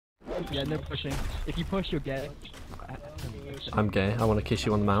Yeah, no pushing. If you push, you're gay. I'm gay. I want to kiss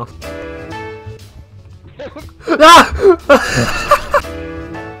you on the mouth. Ah!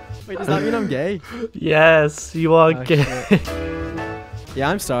 Wait, does that mean I'm gay? Yes, you are Oh, gay. shit. Yeah,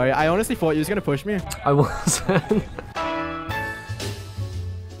 I'm sorry. I honestly thought you was gonna push me. I wasn't.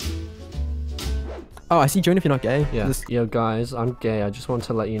 Oh, I see. Join if you're not gay. Yeah. Just- Yo, guys, I'm gay. I just want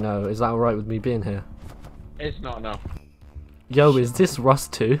to let you know. Is that alright with me being here? It's not, no. Yo, is this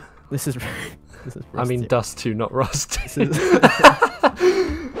Rust 2? This is. This is. I mean, Dust 2, not Rust. This is.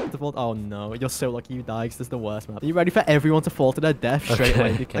 Oh no, you're so lucky you died because this is the worst map. Are you ready for everyone to fall to their death straight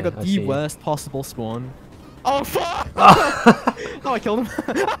away? Okay, I got I the see. worst possible spawn. Oh fuck! Oh, I killed him.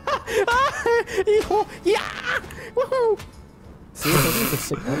 Yeah! Woohoo! See, I told you it was a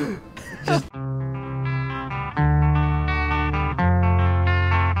sick map.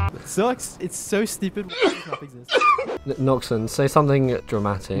 It sucks. It's so stupid. Why does this map exist? Noxon, say something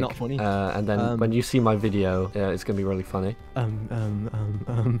dramatic. Not funny. And then when you see my video, it's gonna be really funny.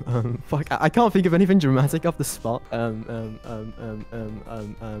 Fuck, I can't think of anything dramatic off the spot.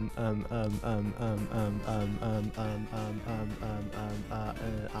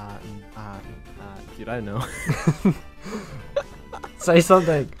 Dude, I don't know. Say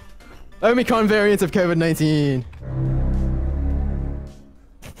something. Omicron variant of COVID-19.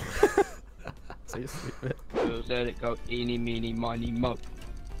 So you stupid. Let it go, eeny, meeny, miny, mo.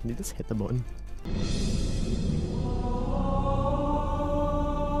 You just hit the button.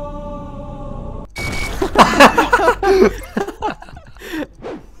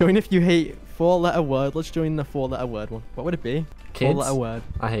 Join if you hate 4-letter word. Let's join the 4-letter word one. What would it be? Kids? 4-letter word.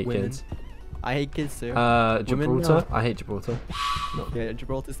 I hate Women. kids. I hate kids too. Gibraltar? I hate Gibraltar. No, yeah,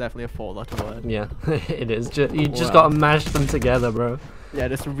 Gibraltar's definitely a 4-letter word. Yeah, it is. You just Wow. gotta mash them together, bro. Yeah,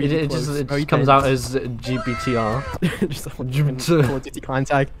 just really It close. just Very comes dense. out as GBTR. Just a fucking Call of Duty clan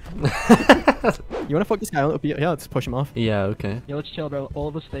tag. You wanna fuck this guy up? Yeah, let's push him off. Yeah, okay. Yeah, let's chill, bro. All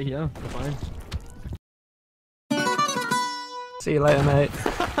of us stay here. We're fine. See you later, mate.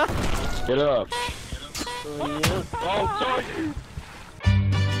 Get up.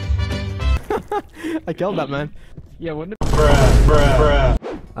 I killed that man. Yeah, wouldn't it?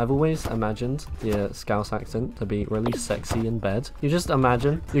 I've always imagined the Scouse accent to be really sexy in bed. You just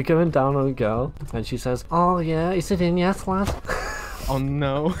imagine you're going down on a girl and she says, "Oh yeah, is it in yet, lad?" Oh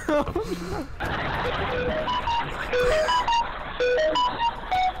no.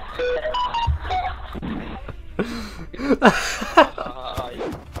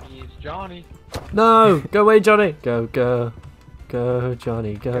 He's Johnny. No, go away, Johnny. Go, go, go,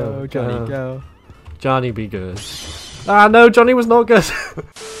 Johnny, go, Go, Johnny, go. Johnny, be good. Ah, no, Johnny was not good.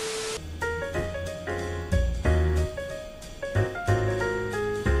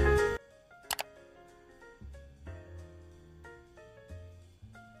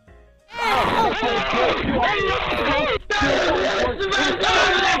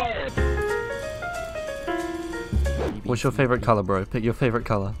 What's your favorite color, bro? Pick your favorite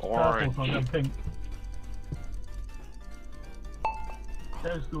color. Orange. Pink.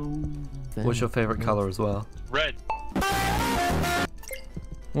 Let's go. What's your favorite color as well? Red.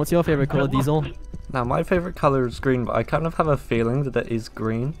 What's your favorite color, Deezel? Now, my favorite color is green, but I kind of have a feeling that it is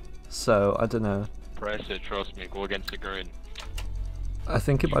green. So, I don't know. Press it, trust me. Go against the grain. I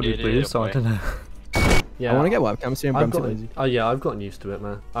think it might be did blue, it, so I boy. don't know. Yeah, I want to get webcam soon, but I'm too gotten, lazy. oh yeah, I've gotten used to it,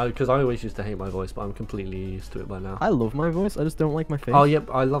 man. Because I always used to hate my voice, but I'm completely used to it by now. I love my voice, I just don't like my face. Oh yep,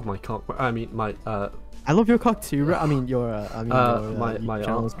 I love my cock. I mean my I love your cock too, bro. I mean your my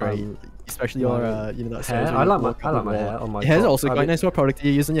channel's great. Especially my your you know that hair. series I where you like walk my up the hair wall. on my. Your hair's cock. also I quite mean, nice. What product are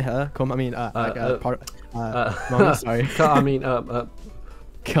you using your hair? Come, I mean Mommy, sorry. I mean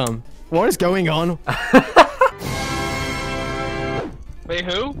Come. What is going on? Wait,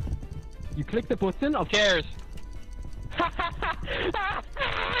 who? You click the button? Of cares.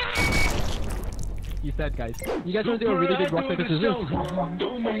 You said, guys. You guys want to do a really big rock paper scissors? I'm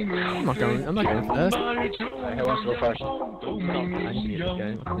not going first. Who wants to go first?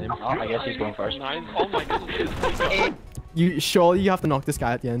 I guess he's going first. Oh my goodness. You surely you have to knock this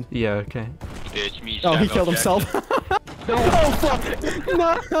guy at the end. yeah, okay. Bitch, me. Oh, he killed himself. Oh fuck!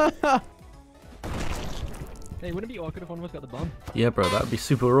 No. Hey, wouldn't it be awkward if one of us got the bomb? Yeah, bro, that would be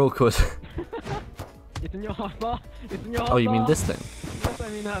super awkward. It's in your hotbar. It's in your hotbar. Oh, you mean this thing? Yes, I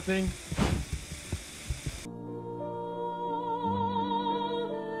mean that thing.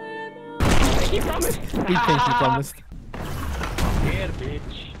 He promised. He thinks he promised. Here,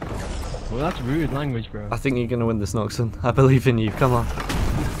 bitch. Well, that's rude language, bro. I think you're gonna win this, Noxon. I believe in you. Come on.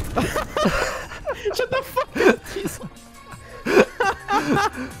 Shut the fuck up.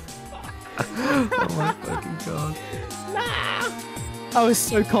 Oh my fucking god. I was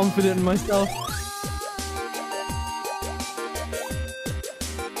so confident in myself.